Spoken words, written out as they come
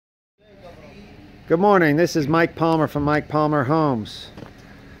Good morning, this is Mike Palmer from Mike Palmer Homes.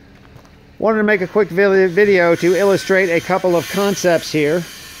 Wanted to make a quick video to illustrate a couple of concepts here.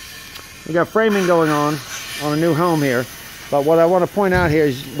 We got framing going on a new home here, but what I want to point out here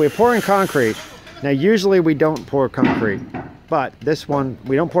is we're pouring concrete. Now usually we don't pour concrete, but this one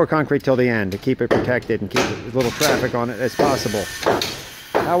we don't pour concrete till the end to keep it protected and keep as little traffic on it as possible.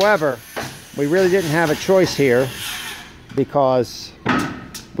 However, we really didn't have a choice here because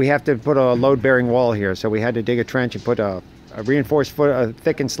we have to put a load-bearing wall here, so we had to dig a trench and put a reinforced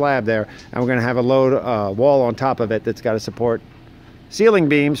thickened slab there, and we're going to have a load wall on top of it that's got to support ceiling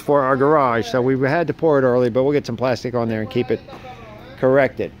beams for our garage. So we had to pour it early, but we'll get some plastic on there and keep it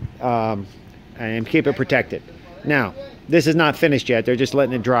corrected and keep it protected. Now, this is not finished yet. They're just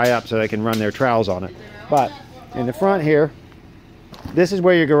letting it dry up so they can run their trowels on it. But in the front here, this is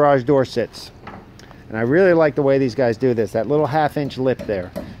where your garage door sits. And I really like the way these guys do this, that little half-inch lip there.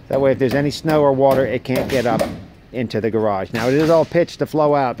 That way if there's any snow or water, it can't get up into the garage. Now it is all pitched to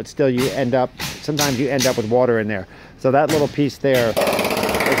flow out, but still sometimes you end up with water in there. So that little piece there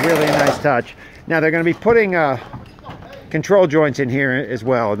is really a nice touch. Now they're going to be putting control joints in here as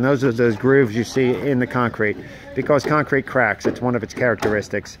well, and those are those grooves you see in the concrete, because concrete cracks. It's one of its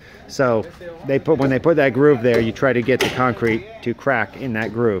characteristics. So when they put that groove there, you try to get the concrete to crack in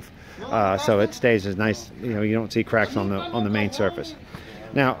that groove. So it stays as nice, you don't see cracks on the main surface.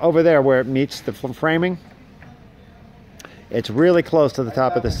 Now over there where it meets the framing, it's really close to the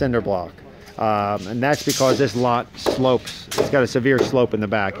top of the cinder block, and that's because this lot slopes. It's got a severe slope in the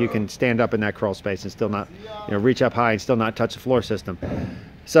back. You can stand up in that crawl space and still not, reach up high and still not touch the floor system.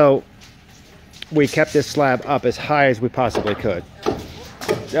 So we kept this slab up as high as we possibly could.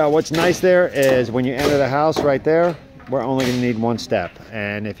 Now what's nice there is when you enter the house right there, we're only going to need one step.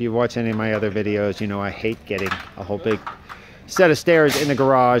 And if you watch any of my other videos, you know I hate getting a whole big set of stairs in the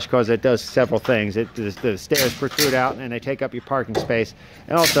garage because it does several things. The stairs protrude out and they take up your parking space.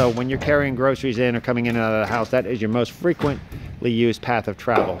 And also when you're carrying groceries in or coming in and out of the house, that is your most frequently used path of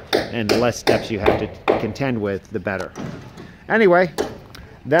travel. And the less steps you have to contend with, the better. Anyway,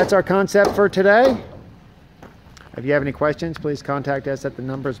 that's our concept for today. If you have any questions, please contact us at the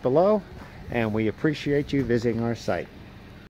numbers below. And we appreciate you visiting our site.